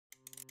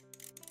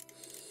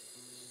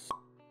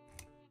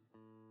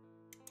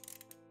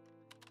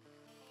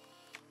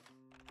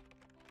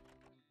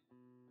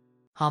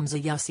Hamza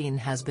Yassin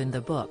has been the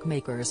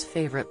bookmakers'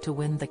 favorite to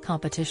win the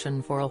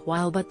competition for a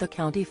while, but the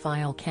county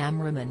file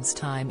cameraman's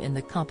time in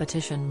the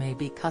competition may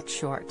be cut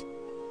short.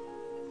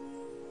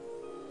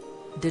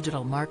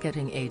 Digital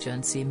marketing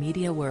agency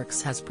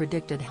MediaWorks has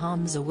predicted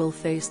Hamza will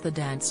face the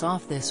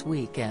dance-off this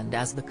weekend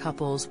as the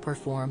couples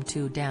perform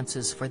 2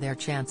 dances for their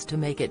chance to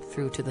make it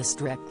through to the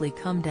Strictly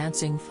Come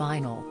Dancing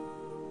final.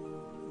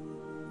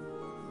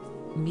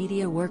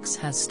 MediaWorks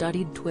has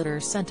studied Twitter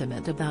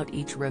sentiment about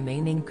each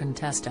remaining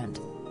contestant.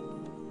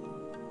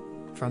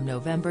 From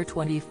November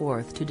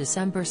 24 to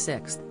December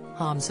 6,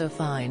 Hamza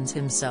finds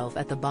himself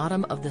at the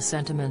bottom of the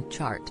sentiment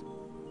chart.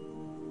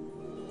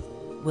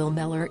 Will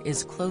Mellor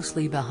is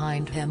closely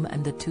behind him,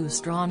 and the 2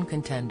 strong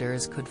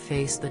contenders could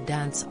face the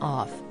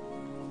dance-off.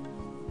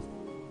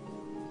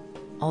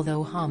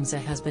 Although Hamza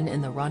has been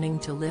in the running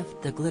to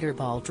lift the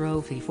Glitterball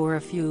trophy for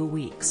a few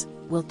weeks,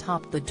 Will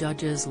topped the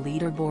judges'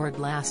 leaderboard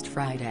last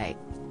Friday.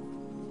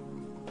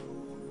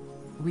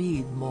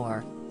 Read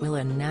more. Will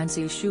and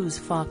Nancy Shu's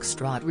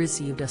Foxtrot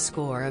received a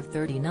score of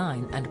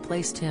 39 and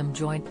placed him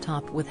joint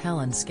top with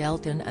Helen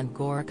Skelton and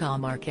Gorka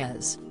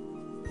Marquez.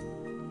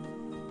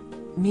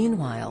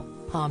 Meanwhile,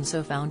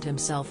 Hamza found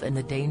himself in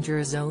the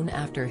danger zone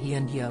after he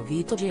and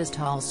Jovita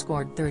Gistal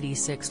scored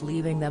 36,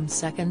 leaving them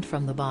second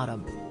from the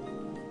bottom.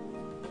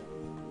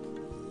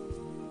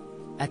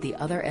 At the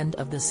other end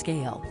of the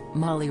scale,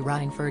 Molly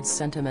Reinford's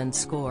sentiment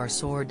score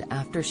soared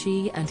after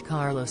she and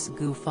Carlos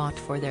Gu fought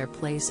for their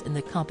place in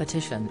the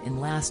competition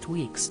in last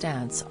week's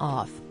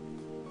dance-off.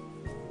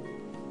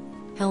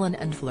 Helen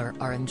and Fleur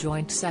are in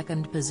joint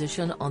second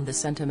position on the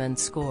sentiment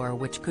score,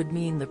 which could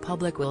mean the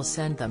public will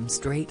send them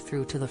straight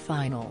through to the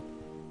final.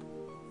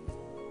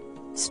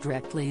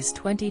 Strictly's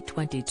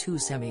 2022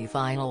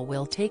 semi-final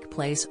will take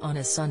place on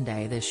a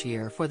Sunday this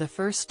year for the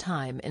first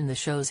time in the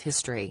show's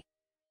history.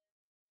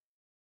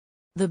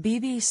 The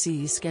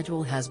BBC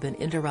schedule has been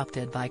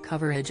interrupted by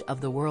coverage of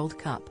the World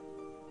Cup.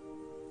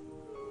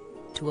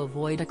 To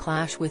avoid a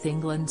clash with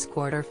England's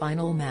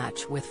quarter-final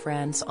match with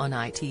France on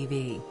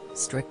ITV,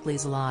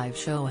 Strictly's live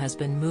show has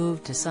been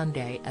moved to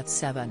Sunday at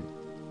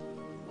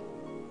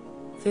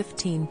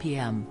 7:15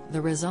 p.m.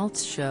 The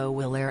results show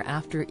will air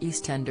after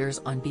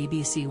EastEnders on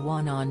BBC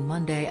One on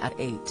Monday at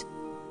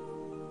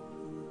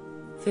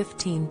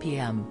 8:15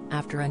 p.m.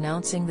 After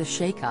announcing the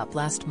shake-up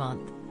last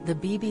month, the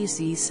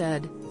BBC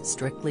said,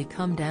 Strictly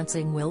Come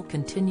Dancing will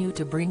continue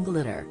to bring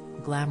glitter,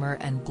 glamour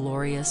and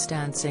glorious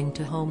dancing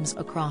to homes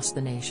across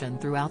the nation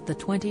throughout the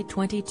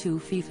 2022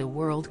 FIFA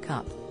World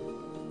Cup.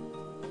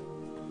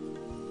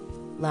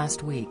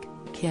 Last week,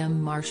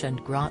 Kim Marsh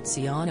and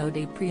Graziano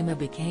de Prima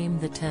became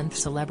the 10th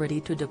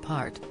celebrity to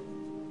depart.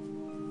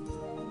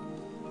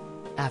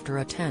 After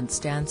a tense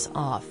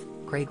dance-off,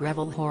 Craig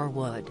Revel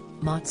Horwood,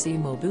 Motsi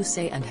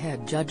Mabuse and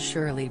head judge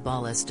Shirley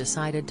Ballas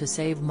decided to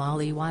save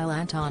Molly, while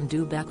Anton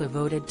Dubeka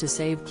voted to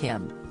save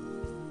Kim.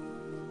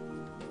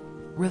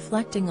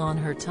 Reflecting on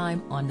her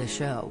time on the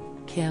show,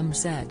 Kim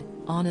said,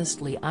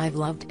 "Honestly, I've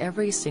loved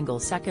every single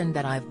second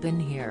that I've been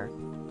here.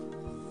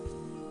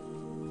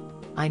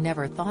 I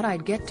never thought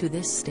I'd get to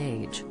this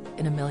stage,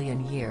 in a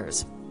million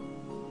years.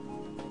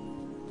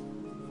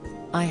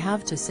 I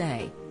have to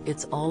say,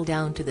 it's all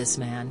down to this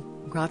man,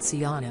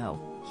 Graziano,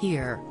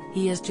 here.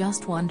 He is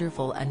just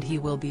wonderful and he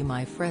will be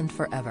my friend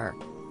forever.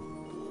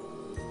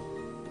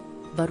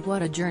 But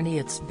what a journey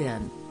it's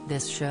been.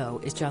 This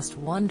show is just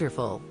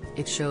wonderful.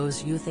 It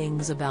shows you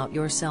things about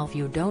yourself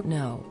you don't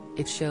know,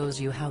 it shows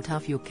you how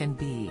tough you can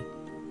be.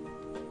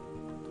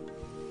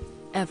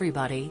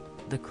 Everybody,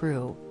 the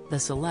crew, the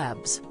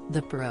celebs,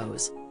 the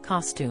pros,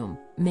 costume,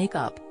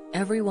 makeup,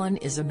 everyone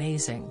is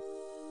amazing.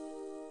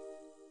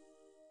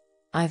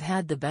 I've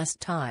had the best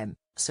time,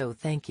 so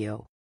thank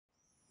you."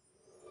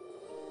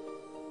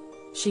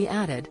 She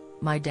added,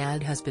 "My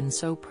dad has been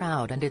so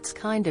proud and it's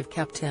kind of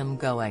kept him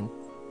going.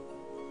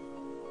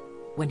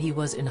 When he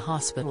was in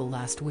hospital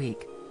last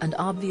week, and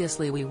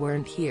obviously we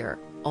weren't here,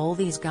 all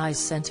these guys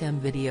sent him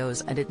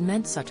videos and it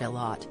meant such a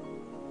lot.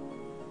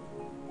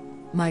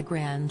 My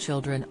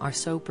grandchildren are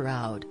so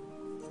proud."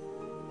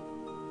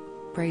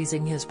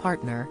 Praising his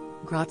partner,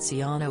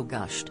 Graziano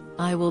gushed,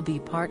 "I will be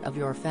part of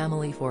your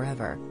family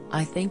forever.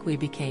 I think we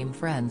became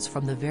friends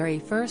from the very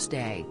first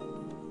day.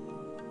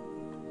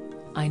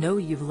 I know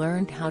you've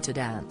learned how to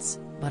dance,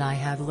 but I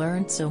have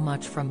learned so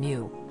much from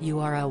you. You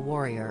are a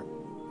warrior.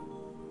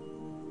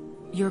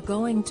 You're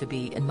going to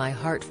be in my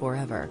heart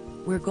forever.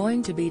 We're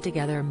going to be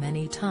together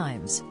many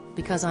times,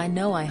 because I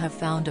know I have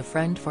found a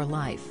friend for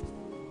life."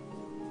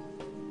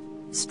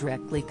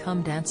 Strictly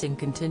Come Dancing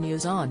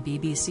continues on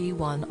BBC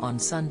One on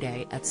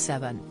Sunday at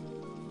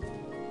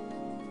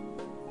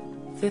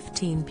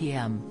 7:15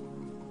 p.m.